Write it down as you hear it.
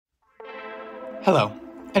Hello,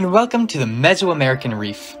 and welcome to the Mesoamerican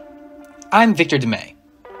Reef. I'm Victor DeMay.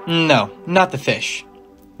 No, not the fish.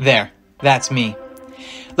 There, that's me.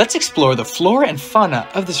 Let's explore the flora and fauna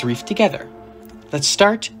of this reef together. Let's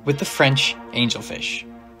start with the French angelfish.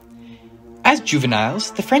 As juveniles,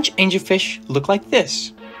 the French angelfish look like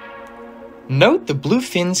this. Note the blue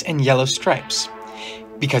fins and yellow stripes,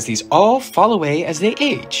 because these all fall away as they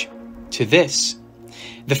age, to this.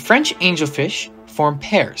 The French angelfish form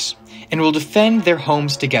pairs and will defend their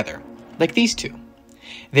homes together, like these two.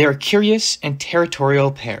 They are curious and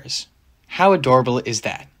territorial pairs. How adorable is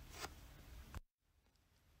that?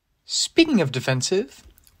 Speaking of defensive,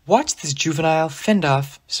 watch this juvenile fend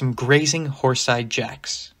off some grazing horse-eyed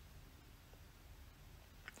jacks.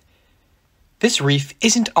 This reef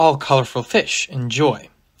isn't all colorful fish and joy.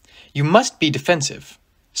 You must be defensive.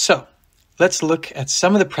 So, let's look at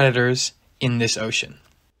some of the predators in this ocean.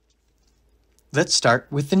 Let's start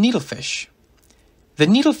with the needlefish. The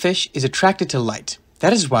needlefish is attracted to light.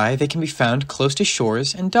 That is why they can be found close to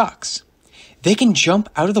shores and docks. They can jump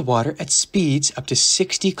out of the water at speeds up to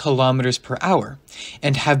 60 kilometers per hour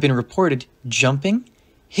and have been reported jumping,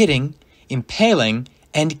 hitting, impaling,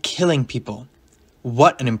 and killing people.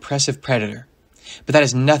 What an impressive predator. But that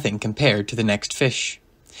is nothing compared to the next fish.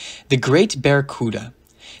 The great barracuda.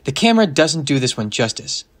 The camera doesn't do this one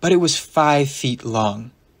justice, but it was 5 feet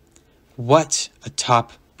long. What a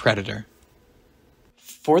top predator.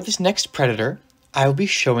 For this next predator, I will be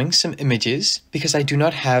showing some images because I do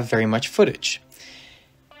not have very much footage.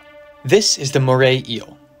 This is the moray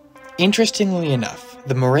eel. Interestingly enough,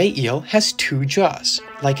 the moray eel has 2 jaws,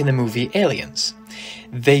 like in the movie Aliens.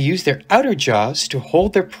 They use their outer jaws to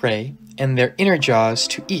hold their prey and their inner jaws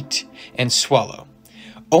to eat and swallow.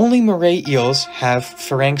 Only moray eels have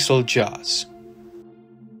pharynxal jaws.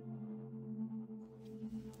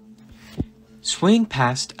 Swimming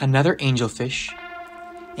past another angelfish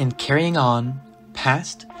and carrying on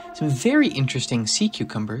past some very interesting sea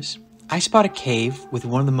cucumbers, I spot a cave with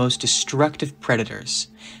one of the most destructive predators,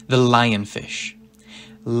 the lionfish.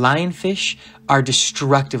 Lionfish are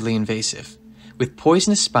destructively invasive, with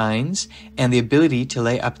poisonous spines and the ability to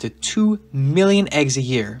lay up to 2 million eggs a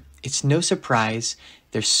year. It's no surprise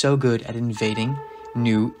they're so good at invading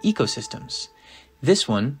new ecosystems. This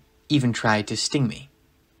one even tried to sting me.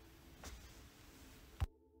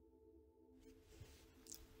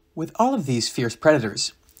 With all of these fierce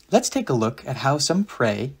predators, let's take a look at how some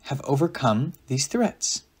prey have overcome these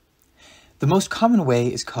threats. The most common way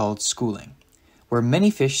is called schooling, where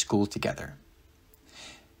many fish school together.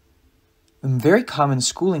 A very common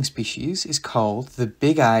schooling species is called the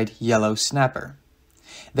big-eyed yellow snapper.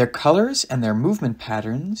 Their colors and their movement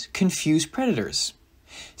patterns confuse predators.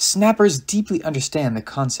 Snappers deeply understand the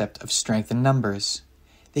concept of strength in numbers.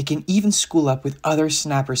 They can even school up with other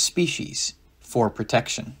snapper species for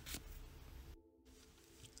protection.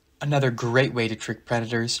 Another great way to trick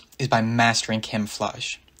predators is by mastering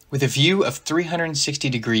camouflage. With a view of 360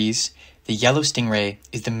 degrees, the yellow stingray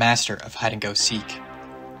is the master of hide-and-go-seek.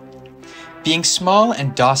 Being small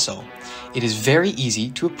and docile, it is very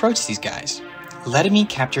easy to approach these guys, letting me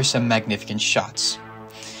capture some magnificent shots.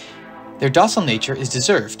 Their docile nature is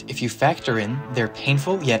deserved if you factor in their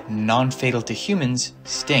painful yet non-fatal to humans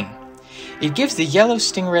sting. It gives the yellow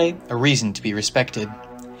stingray a reason to be respected.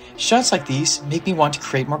 Shots like these make me want to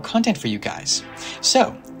create more content for you guys.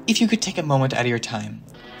 So, if you could take a moment out of your time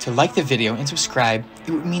to like the video and subscribe,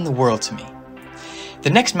 it would mean the world to me. The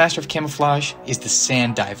next master of camouflage is the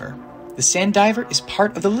sand diver. The sand diver is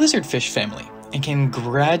part of the lizardfish family and can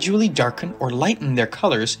gradually darken or lighten their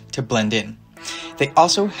colors to blend in. They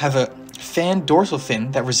also have a fan dorsal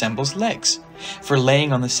fin that resembles legs for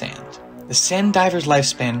laying on the sand. The sand diver's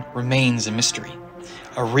lifespan remains a mystery,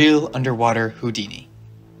 a real underwater Houdini.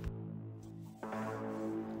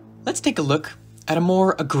 Let's take a look at a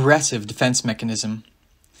more aggressive defense mechanism.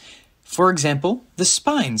 For example, the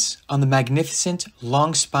spines on the magnificent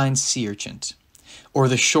long-spined sea urchin, or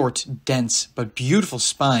the short, dense, but beautiful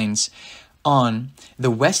spines on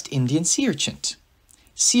the West Indian sea urchin.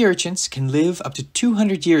 Sea urchins can live up to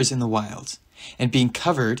 200 years in the wild, and being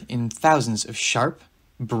covered in thousands of sharp,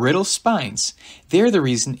 brittle spines, they're the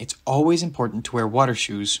reason it's always important to wear water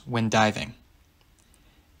shoes when diving.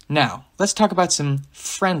 Now, let's talk about some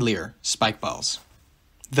friendlier spike balls.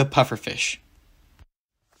 The pufferfish.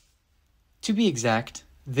 To be exact,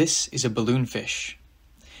 this is a balloonfish.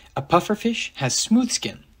 A pufferfish has smooth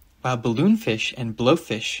skin, while balloonfish and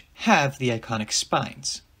blowfish have the iconic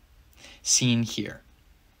spines, seen here.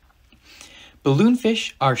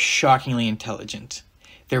 Balloonfish are shockingly intelligent.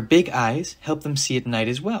 Their big eyes help them see at night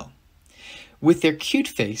as well. With their cute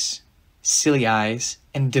face, silly eyes,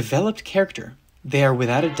 and developed character, They are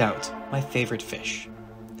without a doubt my favorite fish.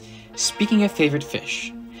 Speaking of favorite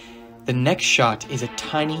fish, the next shot is a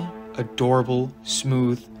tiny, adorable,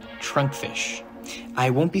 smooth trunkfish. I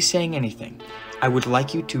won't be saying anything. I would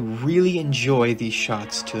like you to really enjoy these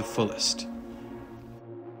shots to the fullest.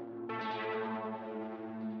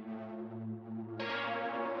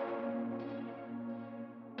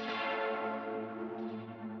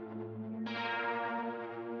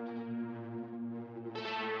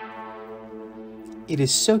 It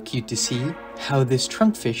is so cute to see how this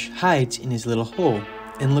trunkfish hides in his little hole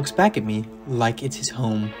and looks back at me like it's his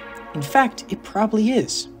home. In fact, it probably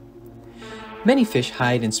is. Many fish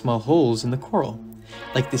hide in small holes in the coral,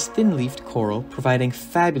 like this thin-leafed coral providing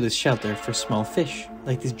fabulous shelter for small fish,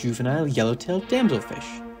 like this juvenile yellow-tailed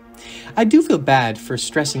damselfish. I do feel bad for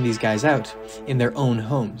stressing these guys out in their own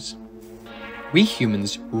homes. We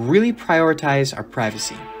humans really prioritize our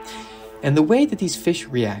privacy, and the way that these fish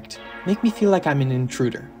react make me feel like I'm an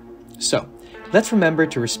intruder. So, let's remember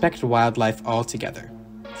to respect wildlife altogether.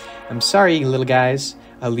 I'm sorry, little guys,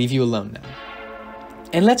 I'll leave you alone now.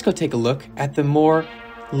 And let's go take a look at the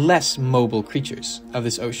less mobile creatures of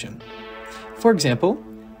this ocean. For example,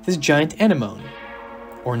 this giant anemone.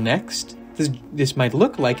 Or next, this might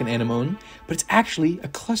look like an anemone, but it's actually a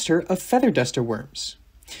cluster of feather duster worms.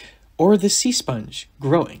 Or the sea sponge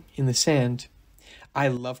growing in the sand. I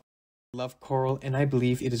love coral, and I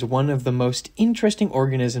believe it is one of the most interesting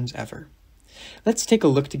organisms ever. Let's take a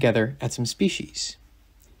look together at some species.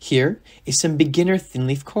 Here is some beginner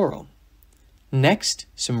thinleaf coral. Next,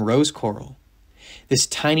 some rose coral. This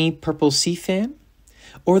tiny purple sea fan,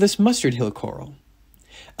 or this mustard hill coral.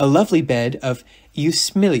 A lovely bed of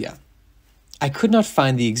Eusmilia. I could not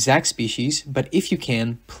find the exact species, but if you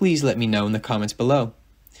can, please let me know in the comments below.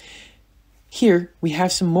 Here we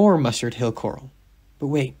have some more mustard hill coral. But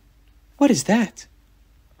wait, what is that?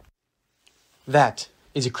 That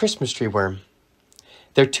is a Christmas tree worm.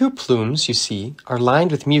 Their two plumes, you see, are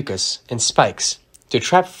lined with mucus and spikes to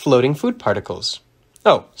trap floating food particles.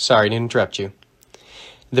 Oh, sorry to interrupt you.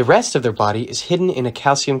 The rest of their body is hidden in a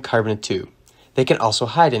calcium carbonate tube. They can also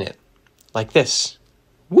hide in it, like this.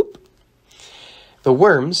 Whoop! The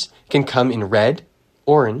worms can come in red,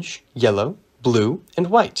 orange, yellow, blue, and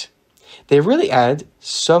white. They really add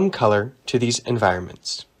some color to these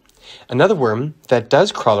environments. Another worm that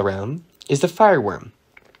does crawl around is the fireworm.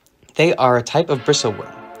 They are a type of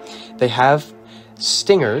bristleworm. They have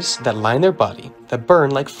stingers that line their body that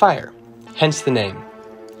burn like fire, hence the name.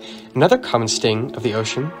 Another common sting of the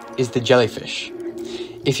ocean is the jellyfish.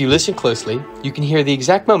 If you listen closely, you can hear the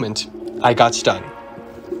exact moment I got stung.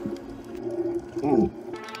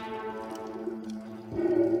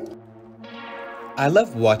 I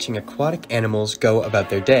love watching aquatic animals go about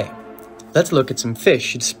their day. Let's look at some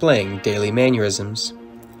fish displaying daily mannerisms.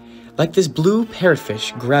 Like this blue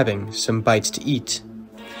parrotfish grabbing some bites to eat.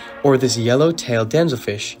 Or this yellow-tailed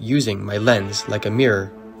damselfish using my lens like a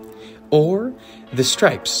mirror. Or the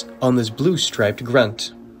stripes on this blue-striped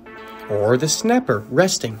grunt. Or the snapper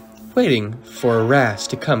resting, waiting for a wrasse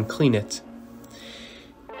to come clean it.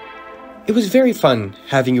 It was very fun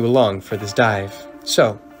having you along for this dive.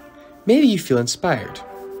 So, maybe you feel inspired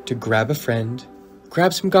to grab a friend,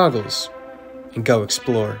 grab some goggles, and go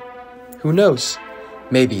explore. Who knows?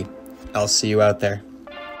 Maybe I'll see you out there.